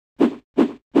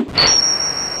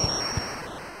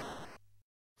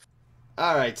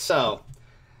All right, so,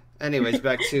 anyways,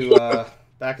 back in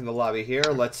the lobby here.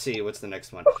 Let's see, what's the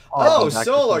next one? Oh,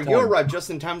 Solar, you arrived just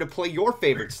in time to play your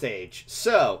favorite stage.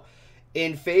 So,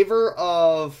 in favor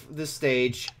of the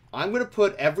stage, I'm gonna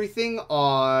put everything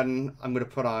on. I'm gonna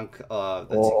put on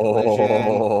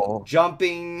collision,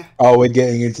 jumping. Oh, we're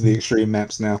getting into the extreme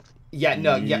maps now. Yeah,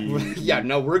 no,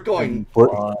 no. We're going.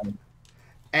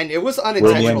 And it was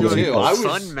unintentional too.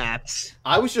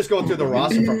 I was just going through the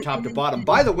roster from top to bottom.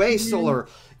 By the way, Solar,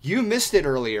 you missed it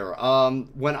earlier.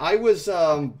 When I was,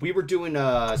 we were doing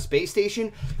a space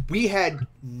station. We had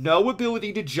no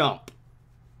ability to jump,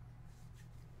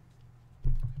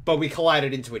 but we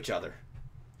collided into each other.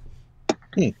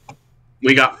 We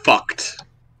got fucked.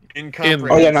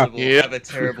 Incomprehensible. Have a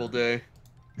terrible day.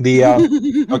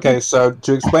 The okay, so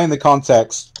to explain the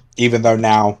context, even though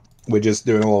now we're just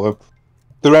doing all of it,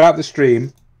 throughout the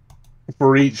stream,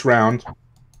 for each round,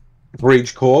 for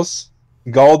each course,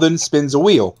 Golden spins a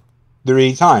wheel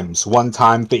 3 times, 1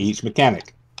 time for each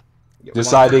mechanic,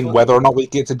 deciding whether or not we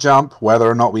get to jump, whether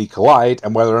or not we collide,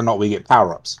 and whether or not we get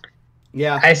power-ups.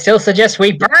 Yeah. I still suggest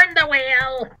we burn the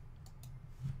wheel!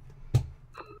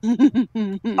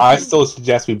 I still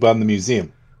suggest we burn the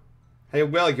museum. Hey,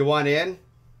 Will, you want in?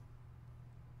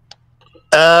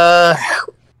 I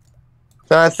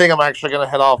think I'm actually gonna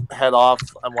head off.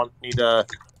 I need to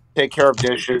take care of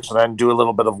dishes and then do a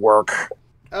little bit of work.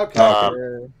 Okay.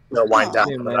 Wind down.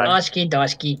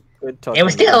 Doski. It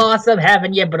was still awesome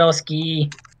having you,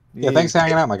 broski. Yeah, thanks for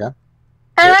hanging out, my guy.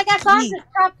 And I guess I'm just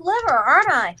chopped liver,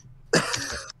 aren't I?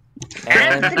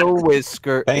 And the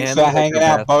whisker. Thanks for hanging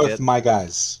out, both my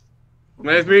guys.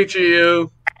 Nice meeting you.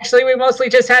 Actually, we mostly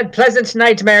just had pleasant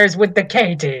nightmares with the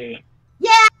Katie.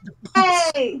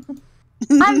 Yay!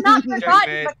 I'm not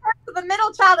forgotten. The curse of the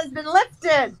middle child has been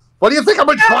lifted. What do you think I've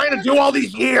been trying to do all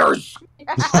these years?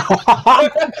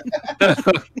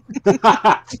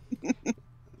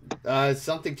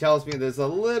 Something tells me there's a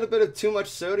little bit of too much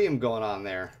sodium going on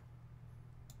there.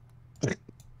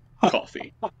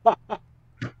 Coffee. What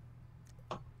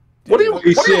do you?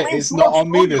 Holy shit! It's not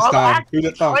on me this time. Who'd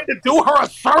have thought? Trying to do her a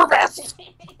service.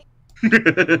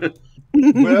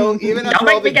 Well, even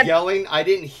after all the yelling, I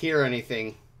didn't hear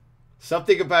anything.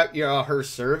 Something about her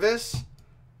service?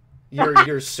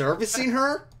 You're servicing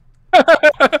her?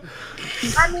 I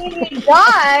mean, he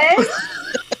does.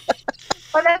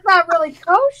 But that's not really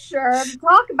kosher to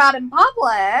talk about in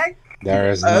public.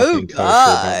 There is nothing kosher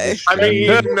about this. I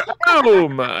mean, oh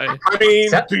my! I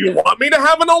mean, do you want me to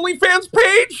have an OnlyFans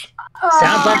page?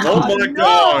 Sounds like Oh my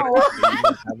god!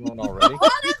 Have one already?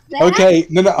 Okay,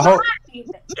 no.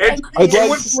 It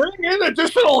would bring in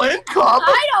additional income.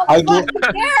 I don't fucking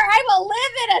care. I will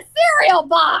live in a cereal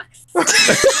box.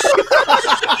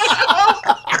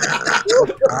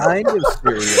 Kind of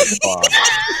serious, Bob.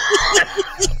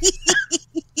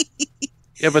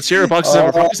 Yeah, but cereal boxes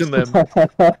have frogs in them.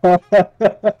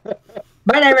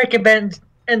 But I recommend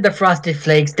and the Frosted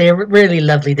Flakes. They're really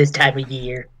lovely this time of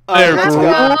year. Let's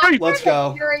go. Let's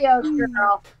go. Cheerios,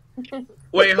 girl.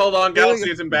 Wait, hold on. Galaxy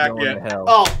isn't back yet.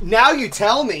 Oh, now you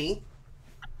tell me.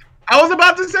 I was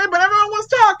about to say, but everyone was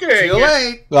talking. Too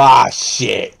late. Ah,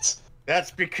 shit. That's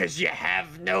because you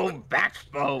have no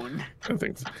backbone.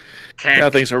 Things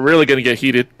Things are really gonna get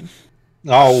heated.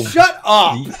 Oh, shut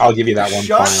up! I'll give you that one.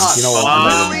 Shut fine. up! You know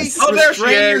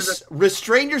what?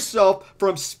 Restrain yourself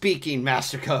from speaking,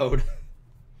 Master Code.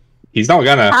 He's not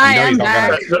gonna. I'm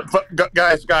back.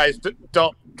 Guys,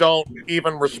 don't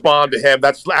even respond to him.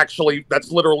 That's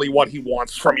literally what he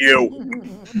wants from you.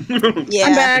 Yeah.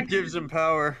 I'm back. Gives him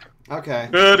power. Okay.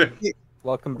 Good.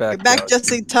 Welcome back. You're back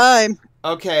just in time.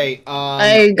 Okay.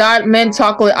 I got mint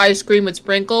chocolate ice cream with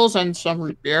sprinkles and some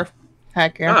root beer.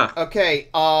 Heck yeah. Okay.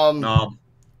 Am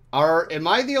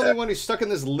I the only one who's stuck in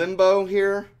this limbo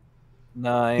here?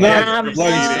 Nine. Every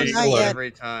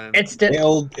time. It's the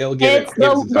it'll get it's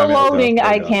the loading.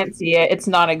 I can't see it. It's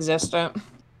not existent.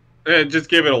 Just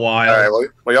give it a while. All right,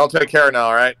 well, y'all take care now.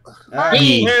 All right. both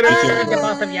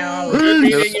of y'all. Good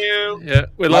meeting you. Yeah,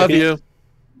 we love you.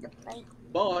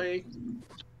 Bye.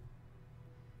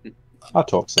 Our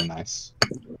talks are nice.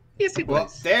 Yes, it Well,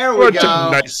 was. there we What go.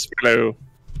 a nice fellow.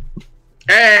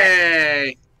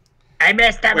 Hey! I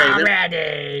missed them Wait,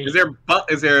 already. Is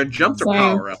there jumps or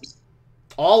power-ups?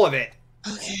 All of it.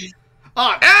 Okay.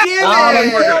 Ah, I'm damn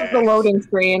still it! at the loading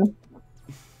screen.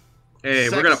 Hey,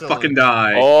 we're gonna Excellent. fucking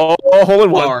die. Oh, hole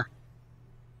in one.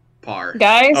 Par.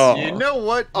 Guys, Oh. You know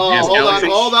what? Oh, Yes, hold Galaxy.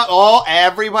 on, hold on. Oh,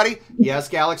 everybody. Yes,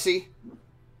 Galaxy.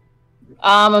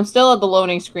 I'm still at the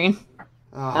loading screen.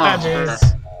 Oh, Oh,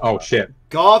 jeez. Oh shit.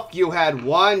 Golf, you had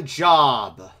one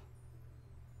job.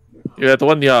 You're at the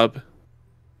one job.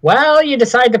 Well, you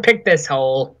decide to pick this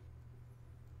hole.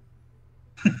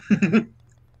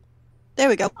 There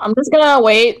we go. I'm just gonna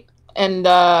wait and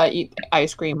eat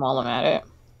ice cream while I'm at it.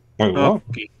 Wait, what?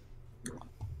 Okay.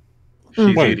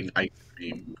 She's eating ice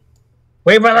cream.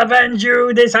 We will avenge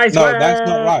you this ice cream. No, that's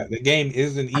not right. The game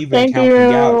isn't even Thank counting you.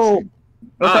 Galaxy.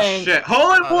 Oh Okay. shit!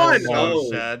 Hole in one. So Oh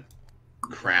sad.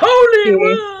 crap! Holy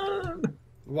one!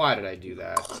 Why did I do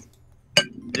that?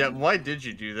 Yeah, why did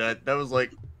you do that? That was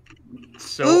like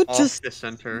so Who off just- the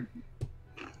center.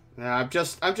 Nah, I'm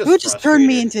just. Who just turned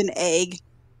me frustrated. into an egg?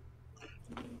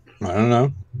 I don't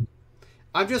know.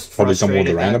 I'm just Probably someone with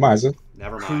a frustrated. randomizer.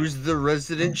 Never mind. Who's the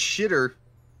resident shitter?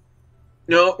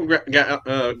 No,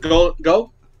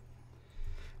 go.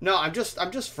 No, I'm just Oh,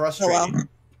 frustrated. well.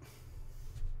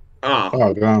 Ah,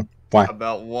 Oh, God. Why?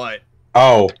 About what?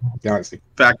 Oh, Galaxy.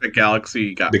 fact that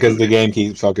Galaxy got Because the booted. game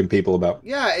keeps fucking people about.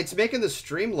 Yeah, it's making the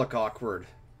stream look awkward.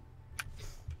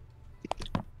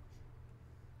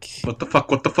 What the fuck?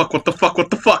 What the fuck? What the fuck? What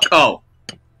the fuck? Oh,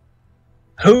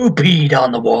 Who peed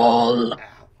on the wall? Ow.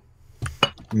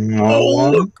 No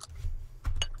one.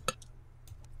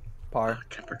 Par.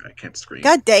 I can't scream.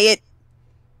 God dang it.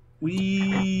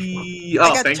 We. I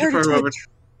Oh, got thank you turned for into a- whoever.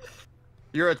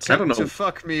 Your know. attempt to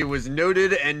fuck me was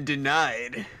noted and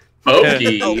denied.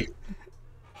 Okay. Oh.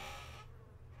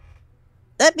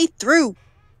 Let me through.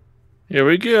 Here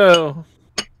we go.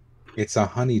 It's a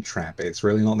honey trap. It's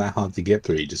really not that hard to get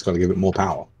through. You just got to give it more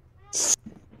power.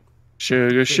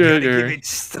 Sugar, sugar. Give it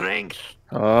strength.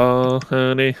 Oh,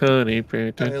 honey, honey.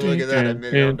 Hey, look at that! I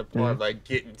made it on the par by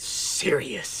getting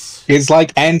serious. It's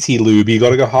like anti-lube. You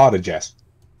got to go harder, Jess.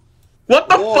 What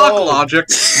the Whoa. fuck, Logic?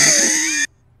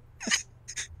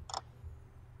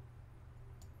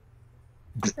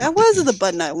 That wasn't the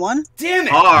button I won. Damn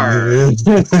it! Hard.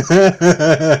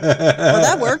 Well,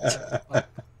 that worked.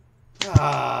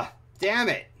 Ah, damn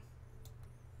it!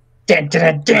 Dun,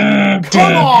 dun, dun, Come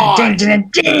dun, on! dun, dun,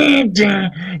 dun,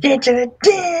 dun, dun, dun,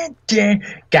 dun, dun.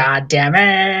 God damn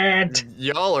it!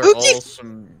 Y'all are Oops. all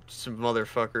some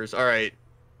motherfuckers. All right,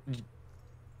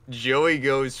 Joey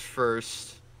goes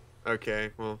first. Okay,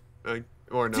 well,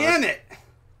 or not. Damn it!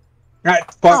 Right,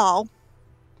 fuck. Oh,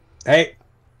 Hey,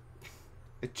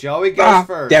 Joey goes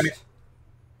first. damn it.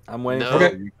 I'm waiting No.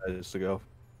 for you guys to go.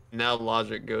 Now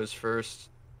Logic goes first.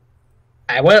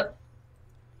 I will.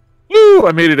 Woo!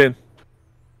 I made it in.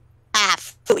 ah,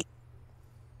 phooey.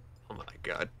 Oh my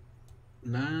god.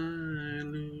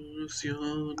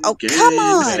 Oh, come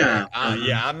on.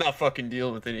 Yeah, I'm not fucking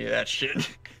dealing with any of that shit.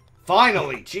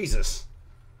 Finally, Jesus.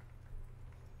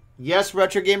 Yes,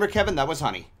 Retro Gamer Kevin, that was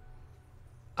honey.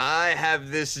 I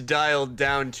have this dialed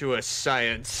down to a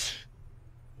science.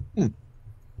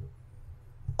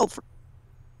 Oh, for...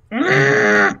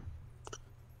 Yeah.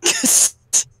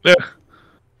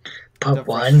 Put The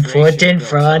one foot frustration in builds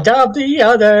front up. of the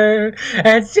other,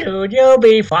 and soon you'll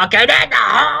be fucking in the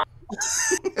hole.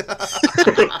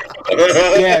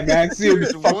 Yeah, man. See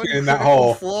There's who's one fucking in that critical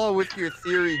hole. flaw with your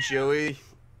theory, Joey.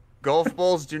 Golf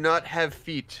balls do not have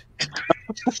feet.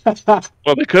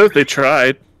 Well, they could if they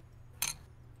tried.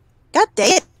 God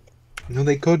dang it. No,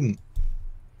 they couldn't.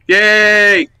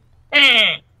 Yay!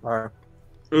 Par.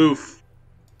 Oof.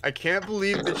 I can't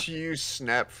believe that you used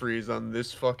snap freeze on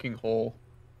this fucking hole.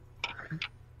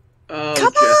 Oh,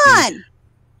 Come Jesse. on.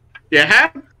 Yeah,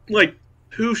 have like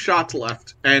 2 shots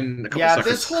left and a couple Yeah, seconds.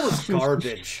 this hole is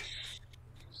garbage.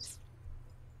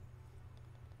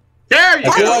 There you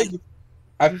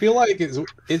I feel go. like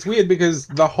it's weird because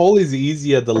the hole is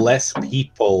easier the less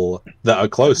people that are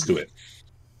close to it.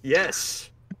 Yes.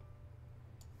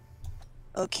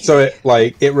 Okay. So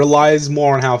it relies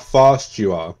more on how fast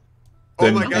you are. Oh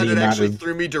than my god, any that amount actually of-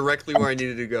 threw me directly where I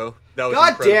needed to go. That was God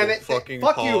incredible. damn it! Fucking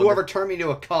Fuck you, hog. whoever turned me into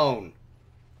a cone.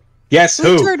 Yes,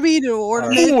 Who who? turned me into an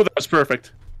ornament? Oh, that was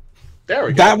perfect. There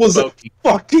we go. That was Both.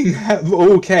 fucking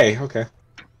okay.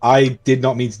 I did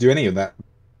not mean to do any of that.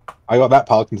 I got that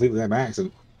part completely by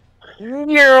accident.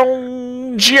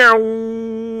 Oh,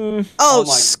 Oh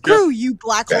my screw you,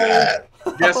 black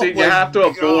hole. Jesse, you my have to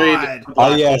avoid God. the Oh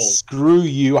black yeah, hole. screw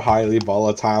you, highly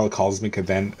volatile cosmic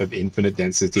event of infinite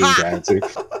density and gravity.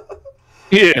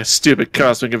 Yeah, stupid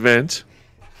cosmic event.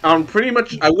 Pretty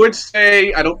much, I would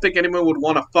say I don't think anyone would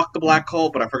want to fuck the black hole,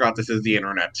 but I forgot this is the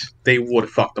internet. They would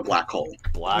fuck the black hole.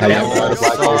 Black Yeah, hole, the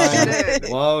black hole.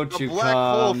 son. Won't The you black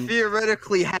hole come?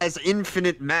 theoretically has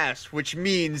infinite mass, which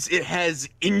means it has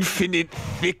infinite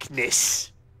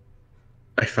thickness.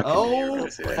 I fucking knew you were Oh,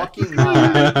 gonna say that. fucking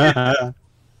my.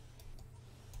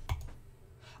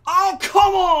 Oh,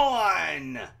 come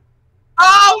on!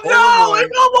 Oh no! my-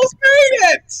 It almost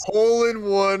made it! Hole in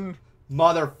one.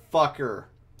 Motherfucker.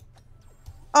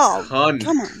 Oh, Hun.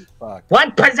 come on. Fuck.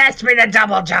 What possessed me to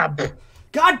double jump?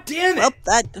 God damn it! Well,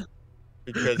 that...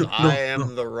 Because I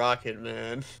am the Rocket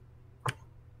Man.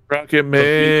 Rocket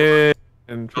Man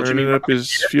and burning up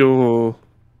his fuel.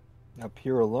 Up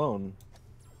here alone.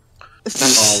 All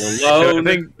I alone.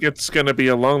 think it's gonna be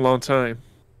a long, long time.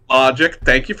 Logic,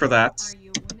 thank you for that. Are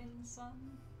you winning, son?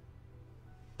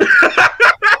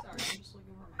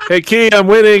 Hey, Key, I'm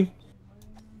winning.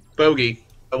 Bogey.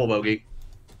 Double bogey.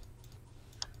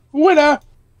 Winner!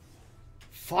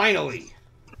 Finally.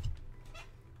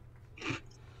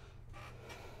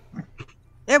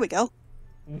 There we go.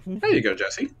 There you go,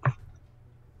 Jesse.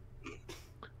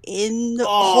 In the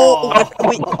Oh. hole.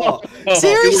 Wait, You were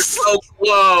seriously? so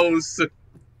close.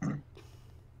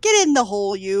 Get in the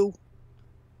hole, you.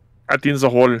 At the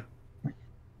hole.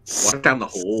 Walk down the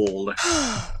hole.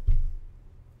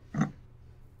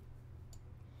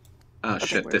 Oh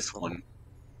shit, this one.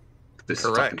 This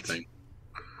fucking Correct. thing.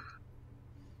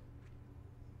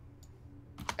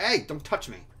 Hey, don't touch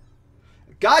me.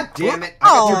 God damn it.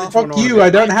 Oh. Fuck you, I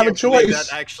don't have a choice.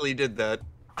 That actually did that.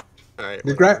 Alright.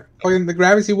 The the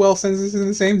gravity well sends us in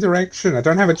the same direction. I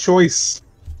don't have a choice.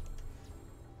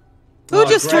 Who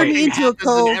just great. turned me into a In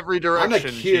cone? every I'm direction.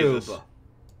 a cube. Jesus.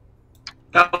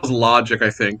 That was logic, I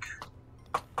think.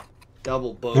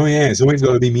 Double bug. Oh yeah, it's always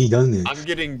got to be me, doesn't it? I'm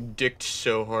getting dicked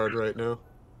so hard right now.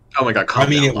 Oh my god, calm I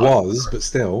mean, down, it Logic. was, but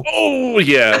still. Oh,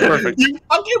 yeah, perfect. You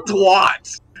fucking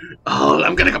twat! Oh,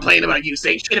 I'm gonna complain about you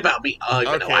saying shit about me. Oh,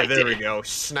 even though I Okay, there we didn't. go.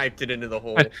 Sniped it into the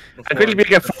hole. I really make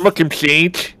a formal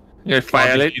complaint. You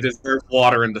file Logic, it. you deserve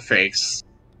water in the face.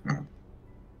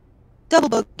 Double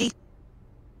bogey.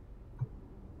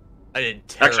 I did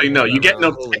Actually, no. terrible You get that no.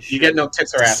 round. Holy You get no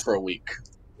tits or ass for a week.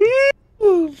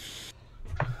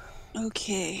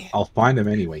 Okay. I'll find him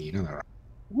anyway, you know that, right?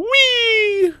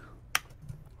 Whee!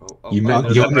 You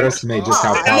underestimate just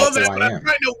how I love powerful that, but I I'm am.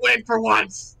 trying to win for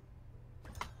once.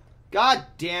 God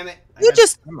damn it. You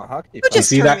just I'm a hockey you fan. just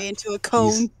see turned that? me into a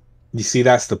cone. You see,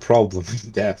 that's the problem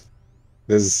with death.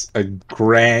 There's a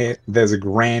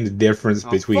grand difference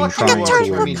Oh, between fuck trying you, turn to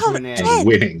you win into an and egg.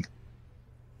 winning.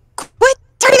 Quit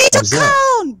turning me into a Observe.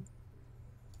 cone!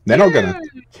 They're not gonna.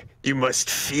 You must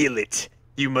feel it.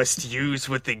 You must use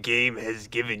what the game has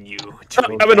given you. I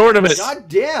have an ornament. God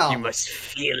damn. You must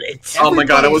feel it. Oh my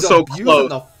god, I was so Everybody's close. abusing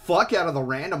the fuck out of the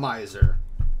randomizer.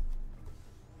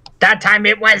 That time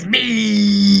it was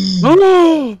me.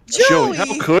 Oh, Joey! Joey,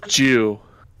 how could you?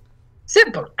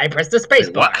 Simple. I pressed the space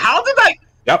bar. What? How did I?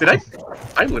 Yep. Did I?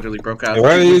 I literally broke out.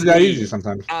 Well, it is that easy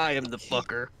sometimes. I am the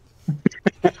fucker.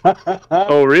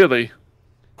 Oh, really?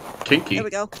 Kinky. There we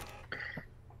go.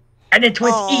 And it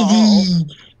was Oh.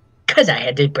 easy. Because I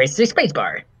had to press the space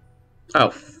bar. Oh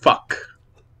fuck!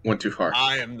 Went too far.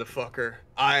 I am the fucker.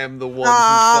 I am the one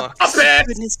Ah, who fucks. Stop it!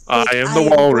 goodness I sake, am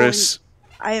the walrus.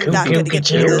 I am not going to get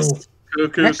through this.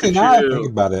 Cuckoo, Actually, now I think cuckoo.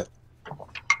 about it.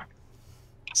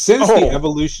 Since Oh. the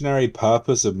evolutionary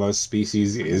purpose of most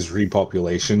species is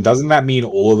repopulation, doesn't that mean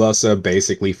all of us are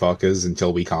basically fuckers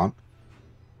until we can't?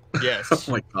 Yes.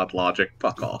 Oh my god, logic.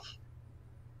 Fuck off.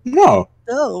 No,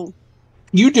 Oh.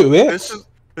 you do it.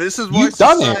 This is why You've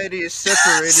done it. society is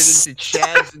separated into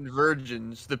chads and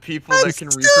virgins, the people I'm that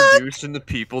can stuck. reproduce and the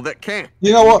people that can't.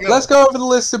 You know There what? go. Let's go over the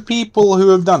list of people who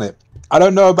have done it. I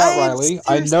don't know about I am Riley.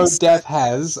 I know seriously Death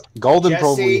has. Golden Jesse,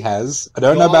 probably has. I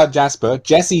don't know Logic- about Jasper.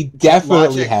 Jesse definitely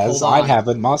Logic, has. hold I on.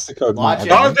 haven't. Mastercode might have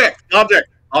Logic. done it.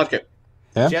 Logic.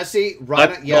 Yeah? Jesse, ride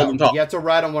Let on, yeah, Golden talk. you have to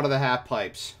ride on one of the half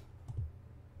pipes.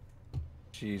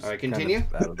 She's All right, kind of continue.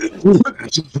 bad at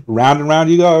it. Round and round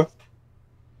you go.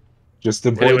 Just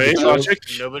avoid Anyway, the Logic.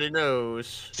 Nobody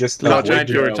knows. Just Logic, avoid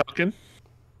you the, were talking?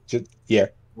 yeah.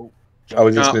 I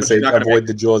was just No, gonna she's say not gonna avoid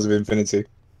the jaws of infinity.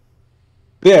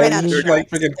 Yeah, Right it's out of just the like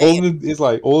tracks, freaking say all the it's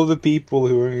like all the people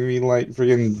who are I mean, like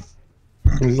freaking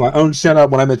it's like, oh shut up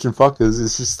when I mention fuckers.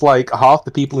 It's just like half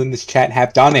the people in this chat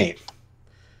have done it.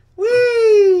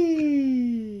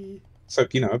 Whee! So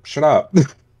shut up.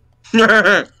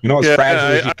 Oh You know what's Yeah, fragile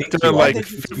as you I've think done you it are. like There's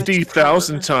too much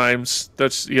 50,000 power. times.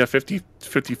 That's,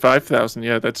 55,000.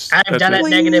 Yeah, that's. I've done it it.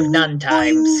 negative none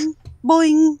times.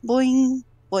 Boing, boing,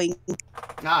 boing.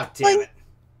 Ah, damn it.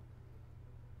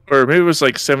 Or maybe it was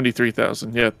like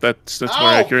 73,000. Yeah, that's more Oh,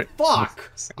 accurate.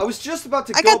 fuck. I was just about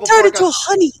to I go got before turned I into a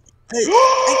honey.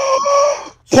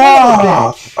 Son of a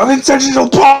Pah! bitch. Unintentional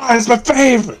pie is my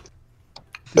favorite.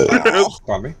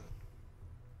 Pardon me.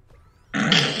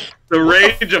 The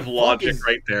rage of logic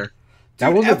right there. That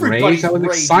Dude, wasn't everybody's rage, that was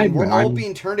raging. excitement. We're all I'm-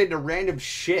 being turned into random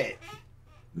shit.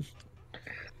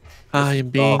 I am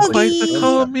being Oh, quite please. a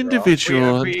calm We individual,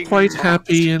 are and being quite mocked.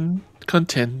 happy and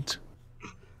content.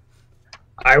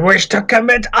 I wish to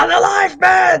commit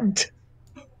unalivement.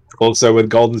 Also, with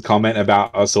Golden's comment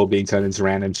about us all being turned into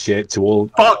random shit, to all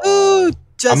Fuck. Ooh,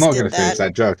 just I'm not did going to finish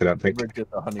that joke. I don't think. Bridget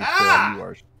the honey Ah! you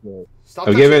are shit. Stop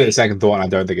I'll give touching it me. a second thought, and I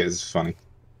don't think it's funny.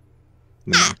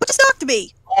 No. What just knocked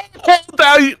me? Hold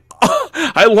down.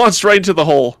 I launched right into the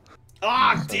hole.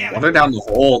 Ah, damn Water it. down the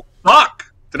hole.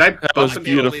 Fuck! Did I? That was bump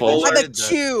into the beautiful. hole? I'm a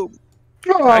tube.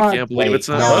 I can't believe it's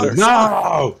not butter.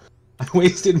 No! I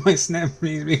wasted my snap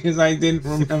freeze because I didn't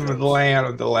remember the layout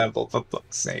of the level, for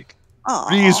fuck's sake.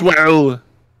 Freeze well.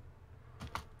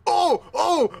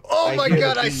 Oh I my hear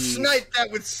god, the I bees. sniped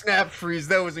that with snap freeze.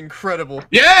 That was incredible.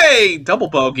 Yay! Double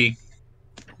bogey.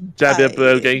 Jab it,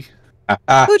 bogey.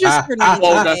 Who just turned me into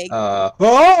well, an that's- egg?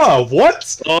 Oh,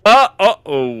 what?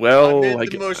 Oh, well. I made I the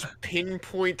get- most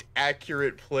pinpoint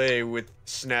accurate play with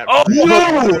snap Oh, freeze.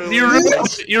 no! Literally You ruined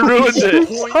it. You ruined it.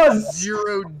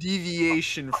 0.0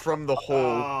 deviation from the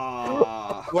hole.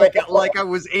 Ah. Like I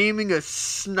was aiming a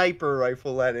sniper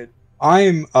rifle at it.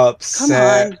 I'm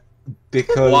upset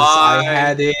because Why? I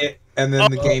had it, and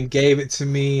then the game gave it to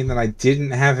me, and then I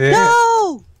didn't have it.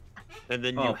 No! And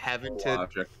then you haven't it.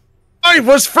 Logic. I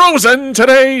was frozen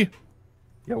today.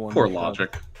 Yeah, one Poor more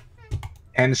logic.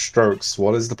 10 strokes.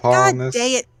 What is the par God on this?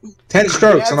 dang it. 10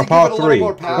 strokes have on a to par give it a little 3.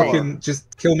 more power. Fucking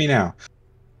just kill me now.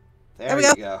 There we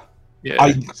you go. go. Yeah.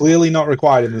 I'm clearly not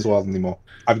required in this world anymore.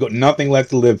 I've got nothing left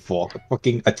to live for.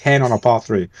 Fucking a 10 on a par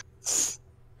 3.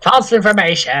 False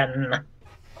information.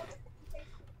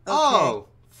 Oh,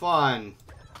 fun.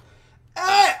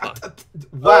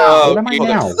 Wow. What am I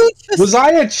now? Was I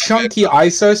a chunky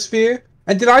isosphere?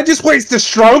 And did I just waste a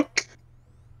stroke?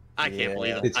 I can't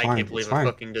believe it. It's I fine, can't believe it's I fine.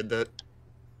 fucking did that.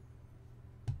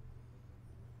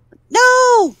 No!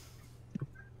 Oh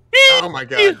my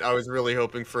god, I was really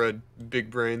hoping for a big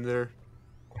brain there.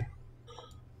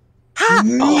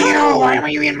 No, why were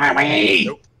you in my way?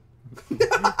 Nope.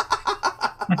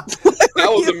 That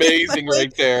was amazing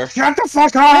right there. Shut the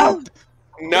fuck up!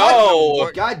 No!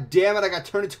 God damn it, I got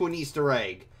turned into an Easter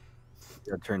egg.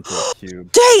 Got turned to a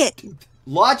cube. Dang it!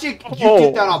 Logic, you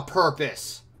did that on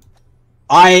purpose.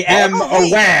 I am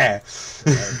aware.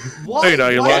 Why, Hey, no,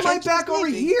 you're why am I logic. back over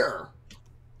here?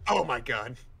 Oh my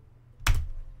god.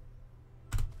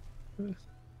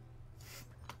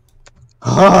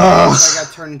 I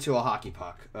got turned into a hockey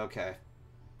puck. Okay.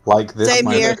 Like this. Same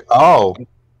here. Oh.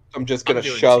 I'm just I'm gonna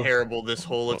doing shove. terrible this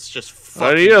hole. It's just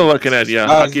What are you looking at? Yeah,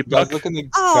 hockey guys, puck. look in the,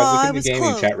 Oh, guys, look I in the was gaming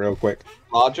close. chat real quick.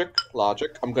 Logic.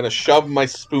 I'm gonna shove my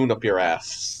spoon up your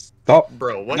ass. Stop.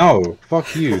 Bro, what? No,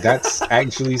 fuck you. That's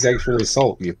actually sexual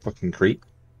assault, you fucking creep.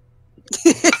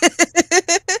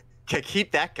 Okay,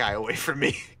 keep that guy away from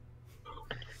me.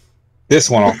 This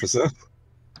one, officer.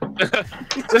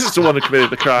 This is the one who committed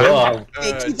the crime. Oh.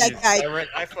 Hey, keep that jeez, guy.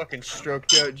 I fucking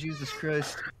stroked out. Jesus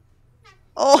Christ.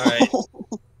 Oh.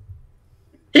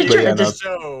 He But yeah, tried to no.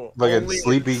 So, Look at only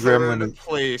Sleepy in third Gremlin.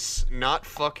 place. Not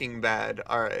fucking bad.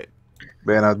 Alright.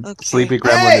 Man, Okay. Sleepy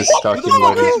Gremlin Hey, is stuck who in the fuck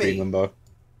loading hit screen me? limbo.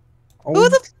 Oh, Who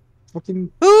the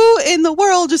fucking Who in the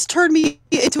world just turned me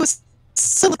into a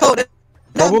silicone? And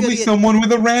I'm probably gonna get- someone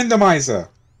with a randomizer.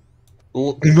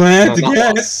 L- I'm gonna have to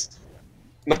not guess.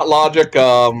 Not logic.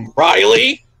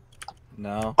 Riley.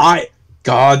 No.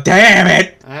 God damn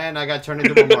it! And I got turned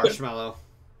into a marshmallow.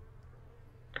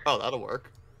 Oh, that'll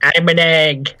work. I'm an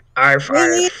egg. Arf,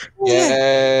 Really? arf.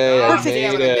 Yay! I Ah, made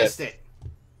damn it, I it. missed it.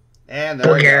 And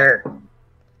there we go. Booger.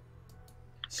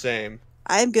 Same.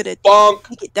 I'm good at Bonk.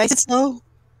 make it nice and slow.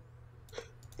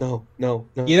 No. You know,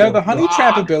 no, the honey no.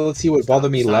 trap ability would bother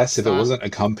me Stop, less if it stop. wasn't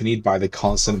accompanied by the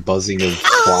constant buzzing of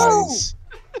Ow! flies.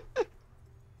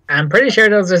 I'm pretty sure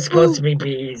those are supposed to be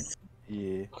bees.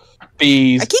 Yeah.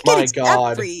 Bees. I keep My getting snap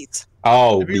God. freeze.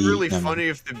 Oh, It'd be really no, no. funny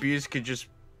if the bees could just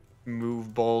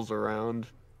move balls around.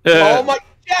 Oh my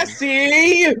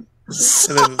Jesse! And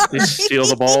then they steal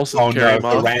the balls and Oh, carry no, them the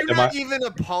off. rat- Do Random- not even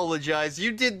apologize.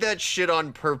 You did that shit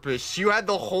on purpose. You had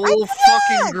the whole did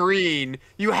fucking green.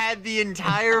 You had the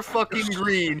entire fucking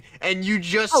green, and you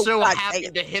just Oh, so God,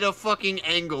 happened to hit a fucking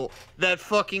angle that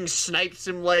fucking snipes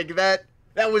him like that.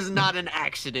 That was not an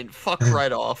accident. Fuck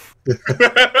right off.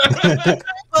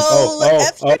 Oh,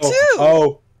 extra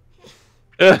two.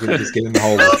 Just get in the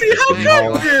hole. Just get in the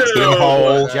hole. Just get in the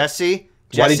hole. Jesse,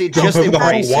 Why did Jesse, you jump just over the hole?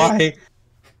 embrace it. Why?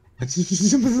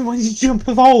 Why did you jump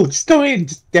over the hole? Just go in.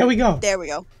 There we go. There we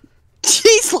go.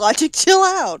 Jeez, Logic, chill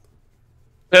out.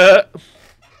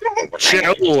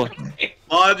 Chill.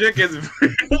 Logic is.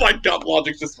 Oh my god,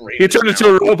 Logic's just He turned into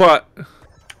a robot.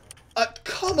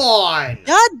 Come on.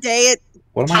 God dang it.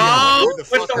 What am I Oh, doing? with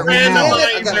the I got hit by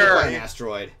an randomizer.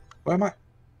 asteroid. What am I?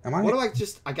 Am I? What do I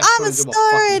just? I got I'm turned a into a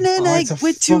star fucking. and then Oh, I it's a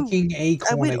went to. fucking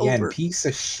acorn went again. over. Piece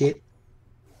of shit.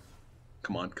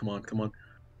 Come on.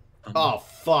 Oh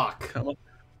fuck. Come on.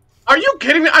 Are you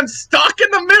kidding me? I'm stuck in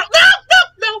the middle.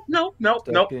 Fuck.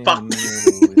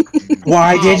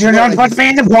 Why did you not put me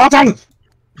in the bottom?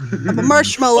 I'm a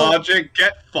marshmallow. Logic,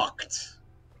 get fucked.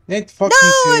 Nick, fuck No,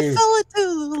 you I too. fell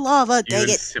into the lava. You Dang it.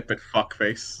 insipid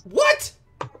fuckface. What?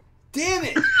 Damn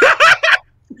it!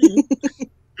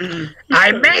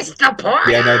 I missed the point.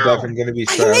 Yeah, no, Def, I'm gonna be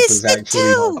straight up. missed it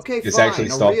too. Okay, It's fine. actually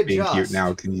I'll stopped being readjust. cute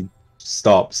now. Can you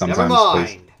stop sometimes, Never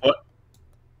please? mind.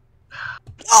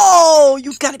 Oh,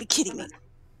 you gotta be kidding me.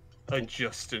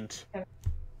 Adjustant.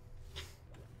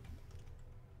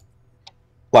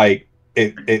 Like,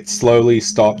 it slowly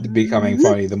stopped becoming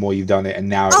funny the more you've done it, and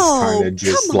now it's kind of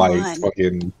just come like on.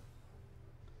 fucking.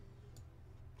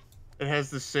 It has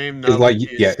the same. It's like,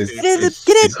 novelty yeah, as it's, Steve. Get it, it's,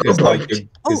 get it. it's, it's like you're,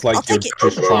 Oh, it's like I'll you're take it.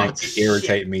 just trying to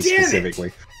irritate me Damn it.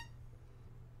 specifically.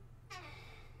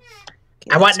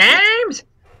 I want names.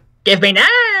 Give me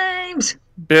names.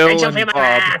 Bill Rachel, and feel my Bob.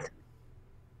 wrath.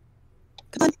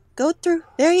 Come on, go through.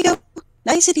 There you go.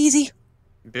 Nice and easy.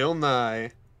 Bill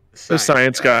Nye, The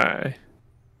science guy.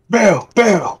 Bill.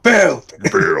 Bill Nye,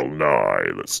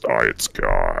 the science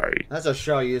guy. That's a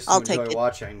show I used to I'll enjoy take it.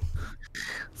 watching.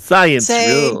 Science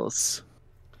Same. rules.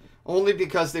 Only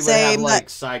because they would Same, have like but-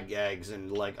 side gags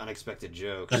and like unexpected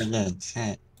jokes.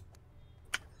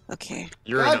 Okay.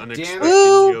 You're God an damn it. unexpected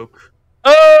Ooh. joke.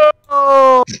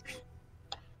 Oh!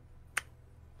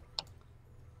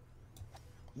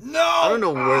 No! I don't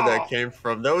know where Oh. that came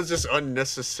from. That was just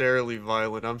unnecessarily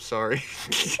violent. I'm sorry.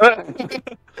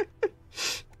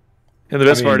 And the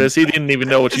best I part mean- is he didn't even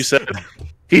know what you said.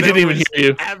 He That didn't even was hear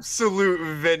you. Absolute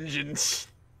vengeance.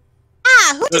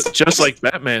 Ah, who just Just like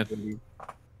Batman.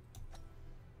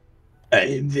 I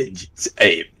am vengeance. I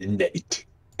am the night.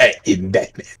 I am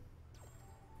Batman.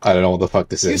 I don't know what the fuck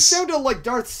this You is. sounded like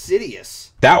Darth Sidious.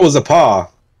 That was a paw.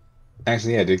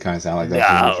 Actually, yeah, it did kind of sound like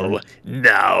that.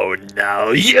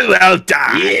 No, you will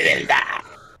die.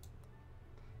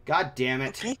 God damn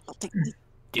it. Okay, I'll take it.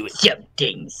 Do it.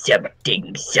 Something.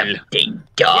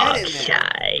 Dark Get in there.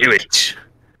 side. Do it.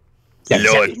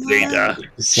 Lord Vader,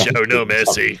 show no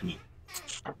mercy.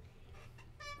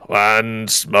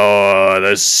 Once more,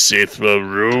 the Sith will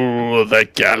rule the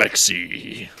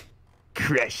galaxy.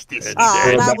 Crush this.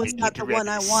 Oh, that was not the one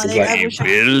I wanted. I We wish I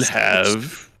will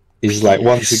have. He's like,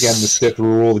 once again, the Sith will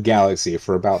rule the galaxy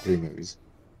for about 3 movies.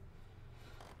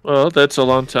 Well, that's a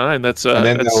long time. That's And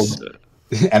then that's,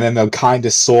 And then they'll kind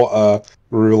of sort of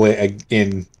rule it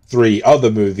in 3 other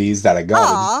movies that are gone.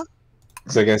 Aw.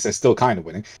 So I guess they're still kind of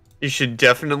winning. You should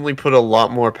definitely put a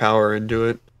lot more power into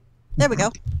it. There we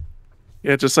go.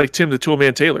 yeah, just like Tim the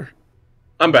Toolman Taylor.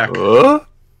 I'm back. I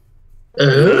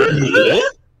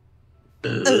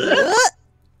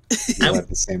have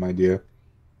the same idea.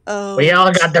 Oh. We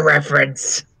all got the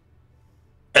reference.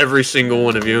 Every single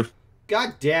one of you.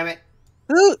 God damn it.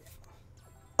 Ooh.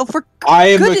 Oh, for I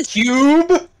am goodness. a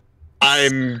cube!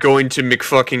 I'm going to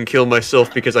McFucking kill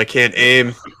myself because I can't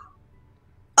aim.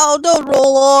 Oh, don't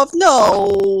roll off.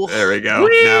 No. There we go.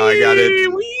 Now I got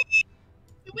it.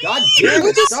 God damn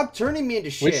it. Stop turning me into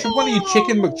shit. Which one of you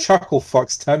chicken McChuckle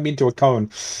fucks turned me into a cone?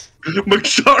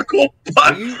 McCharkle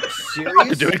Are you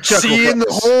serious? Doing chuckle Seeing the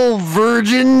fucks. whole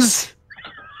virgins?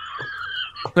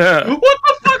 Yeah. What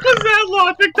the fuck was that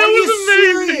logic? That Are was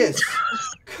you amazing.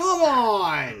 serious? Come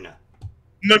on.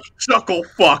 McChuckle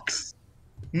fucks.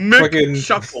 Fucking-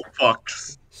 McChuckle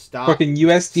fucks. Stop. Fucking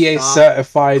USDA Stop.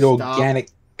 certified Stop. organic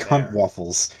cunt There.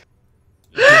 waffles.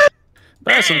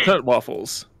 That's some cut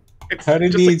waffles. It's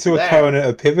Turning just me like into a that. cone at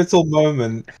a pivotal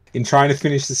moment in trying to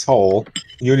finish this hole.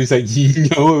 You're just like, you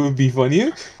know what would be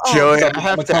funnier? Oh, Joey, I'm I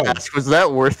have a to cone. ask, was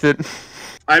that worth it?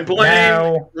 I blame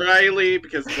No. Riley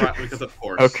because of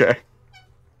course. Okay.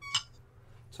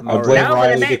 I blame No, but it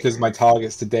Riley made- because my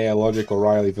targets today are logical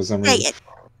Riley for some Dang reason. it.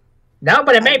 No,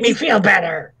 but it made me feel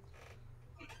better.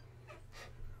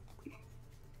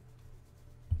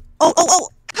 Oh,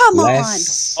 come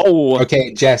Less. Oh,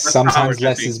 Okay, Jess, Less power, sometimes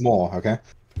less Jesse. is more, okay? on.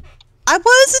 I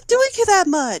wasn't doing it that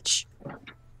much.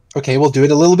 Okay, we'll do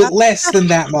it a little bit less than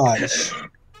that much.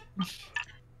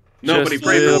 Nobody Just a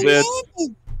prays little for bit.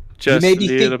 You just may a be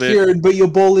little thick, bit. Kieran, but your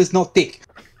ball is not thick.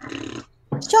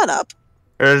 Shut up.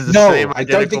 There's the No, same I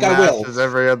don't think I identical will. mass as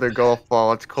every other golf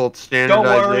ball. It's called Don't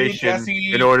worry, standardization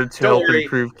Jesse. in order to Don't help worry.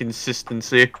 improve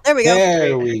consistency. There we go.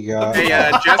 There we go. Hey,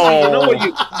 Jesse, you know what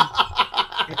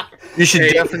you? You should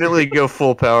Hey. definitely go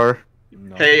full power.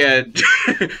 Hey,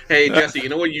 hey, Jesse, you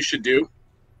know what you should do?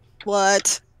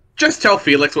 What? Just tell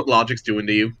Felix what Logic's doing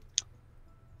to you.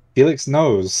 Felix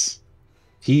knows.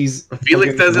 He's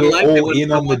Felix fucking- doesn't we're like all it when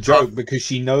in on the someone joke because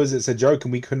she knows it's a joke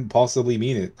and we couldn't possibly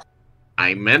mean it.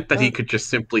 I meant that he could just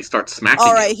simply start smacking All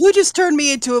you. right, who just turned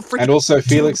me into a freaking... And also,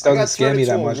 Felix I got doesn't scare turned me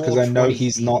that into a much because roll I know 20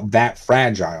 he's feet. not that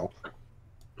fragile.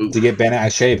 to get bent out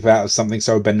of shape out of something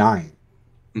so benign.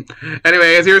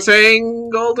 Anyway, as you were saying,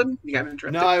 Golden, you got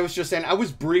interrupted. No, I was just saying I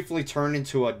was briefly turned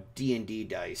into a D&D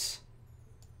dice.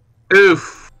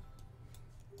 Oof.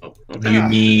 Oh, okay. You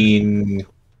mean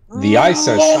the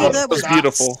ISO? That was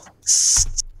beautiful.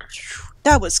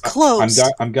 That was close.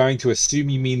 I'm going to assume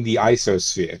you mean the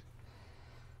isosphere.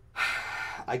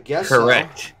 I guess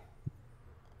correct. So.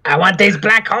 I want these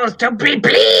black holes to be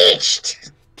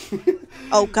bleached.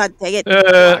 Oh god dang it!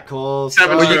 Black holes.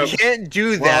 Well, you can't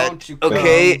do that.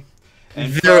 Okay,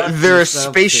 they're a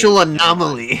spatial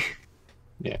anomaly.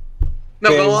 Yeah. No,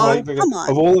 go on. Come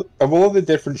on. Of all the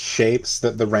different shapes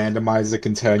that the randomizer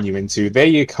can turn you into, they're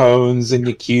your cones and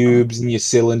your cubes and your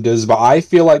cylinders, but I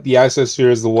feel like the isosphere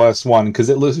is the worst one because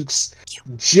it looks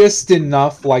just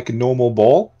enough like a normal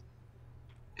ball,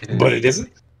 but it isn't.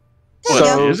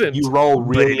 So you roll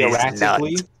really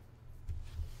erratically.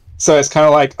 So it's kind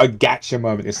of like a gotcha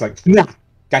moment. It's like, nah,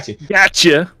 gotcha.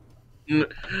 Gotcha.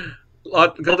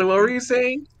 Golden, what were you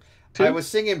saying? I was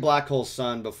singing Black Hole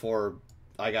Sun before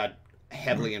I got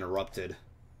heavily interrupted.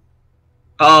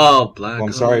 Oh, Black Hole.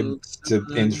 I'm sorry to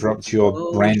interrupt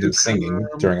your random singing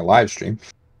during a live stream.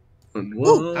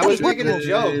 Ooh, I was making a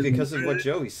joke because of what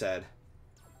Joey said.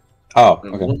 Oh,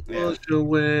 okay. Yeah.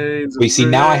 We see,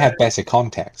 now I have better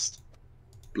context.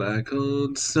 Black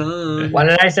Hole Sun. What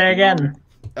did I say again?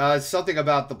 Something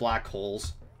about the black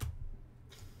holes.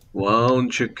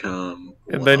 Won't you come?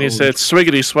 And then you said,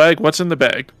 "Swiggity swag, what's in the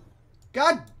bag?"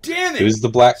 God damn it! Who's the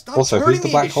black? Stop Also, who's the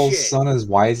turning black me to hole's shit. son? Is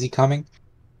why is he coming?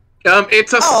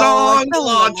 It's a song, no,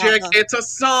 Logic. no. It's a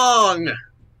song.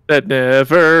 That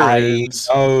never I ends.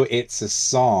 know it's a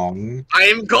song.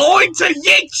 I'm going to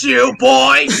yeet you,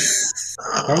 boy.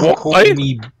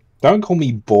 Don't call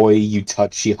me boy, you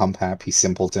touchy hump happy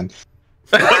simpleton.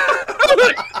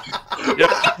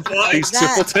 He's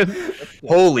simpleton.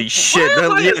 Holy shit.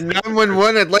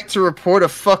 911, I'd like to report a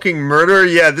fucking murder.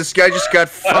 Yeah, this guy just got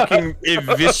fucking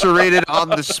eviscerated on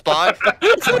the spot.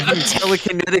 Fucking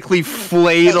telekinetically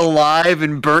flayed alive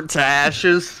and burnt to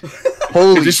ashes.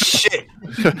 Holy shit.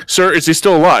 Sir, is he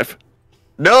still alive?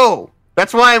 No!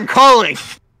 That's why I'm calling!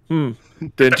 Then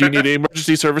do you need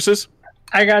emergency services?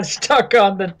 I got stuck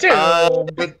on the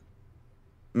tube.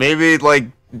 Maybe, like,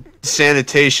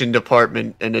 sanitation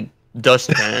department and a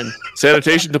dustpan.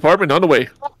 Sanitation department on the way.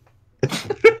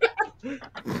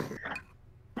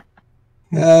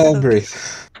 Breathe.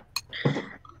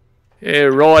 Yeah,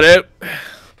 roll it out. I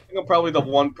think I'm probably the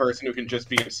one person who can just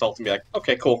be insulted and be like,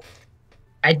 okay, cool.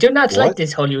 I do not like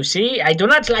this hole, you see? I do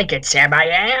not like it, Sam. I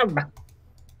am.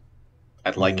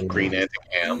 I'd like green eggs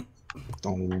and ham.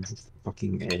 Oh,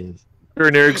 fucking egg.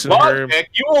 Green eggs and ham. Logic,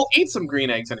 you will eat some green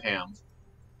eggs and ham.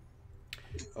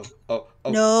 No.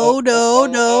 Oh,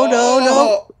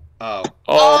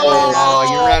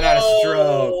 you ran out of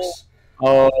strokes.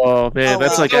 Oh man,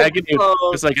 that's like agony.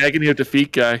 It's like agony of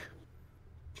defeat, guy.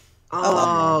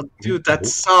 Oh, dude, that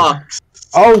sucks.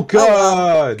 Oh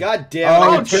god! God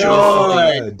damn it!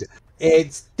 God!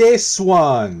 It's this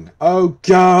one. Oh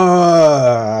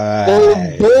god!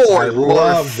 Oh boy, I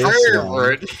love this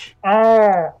one.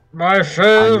 Oh, my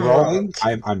favorite.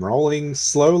 I'm rolling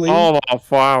slowly. Oh,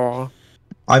 wow.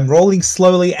 I'm rolling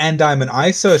slowly, and I'm an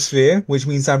isosphere, which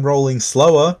means I'm rolling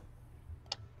slower.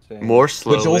 More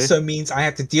slowly. Which also means I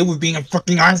have to deal with being a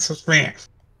fucking isosphere.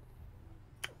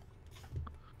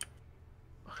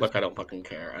 Look, I don't fucking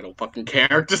care. I don't fucking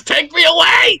care. Just take me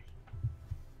away!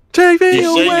 Take me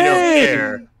You away! say you don't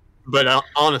care, but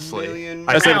honestly,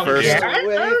 I said it first. I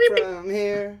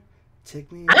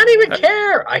don't even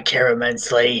care. I care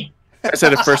immensely. I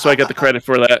said it first, so I get the credit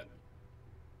for that.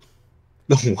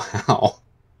 Wow.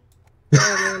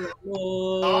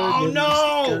 Oh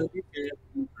no!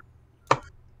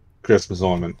 Christmas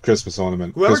ornament. Christmas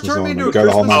ornament. Whoever Christmas turned me into a Go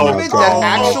to Christmas Home ornament Alone.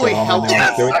 that actually helped.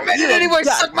 I made it anyway.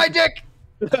 Suck my dick.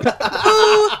 Who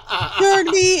turned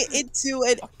me into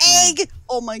an egg?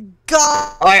 Oh my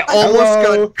god! I almost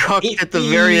Hello. got cucked at the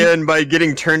very end by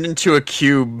getting turned into a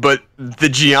cube, but the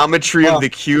geometry of the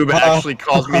cube actually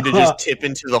caused me to just tip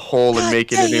into the hole and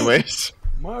make it anyways.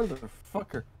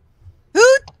 Motherfucker. Who?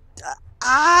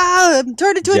 I'm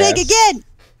turned into an egg again.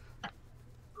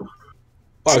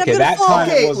 Okay, that time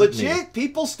it Okay, wasn't legit, me.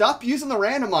 people stop using the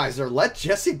randomizer. Let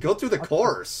Jesse go through the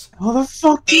course. Oh, the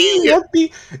fuck do you want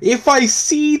me? If I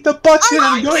see the button,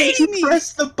 I'm going to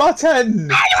press the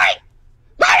button.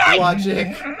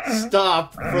 Logic,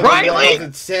 stop for the Riley! love of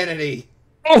insanity.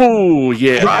 Oh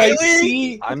yeah.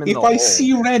 If I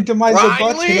see randomizer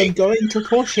button, I'm going to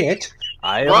push it.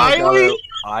 I Riley?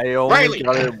 only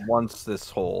got it once this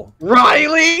hole.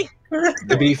 Riley!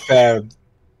 To be fair,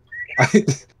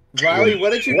 Riley,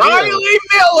 what did you do? Riley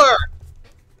Miller!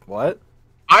 What?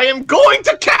 I am going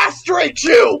to castrate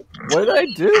you! What did I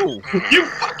do? You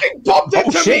fucking bumped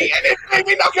into me and it made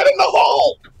me knock it in the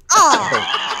hole!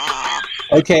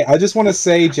 Okay, I just want to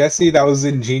say, Jesse, that was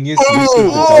ingenious. You see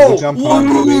the double jump on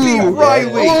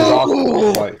Riley!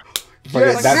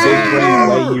 That big brain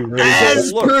play you really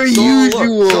As did. per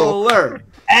usual.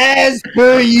 As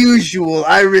per usual,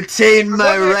 I retain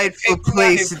my rightful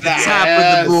place at the top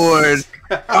of the board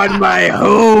on my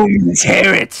home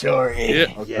territory.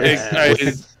 Yeah,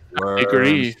 I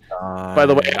agree. By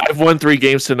the way, I've won 3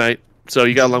 games tonight, so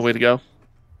you got a long way to go.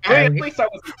 At least I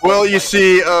was. Well, you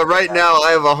see, right now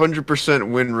I have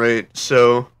 100% win rate,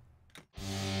 so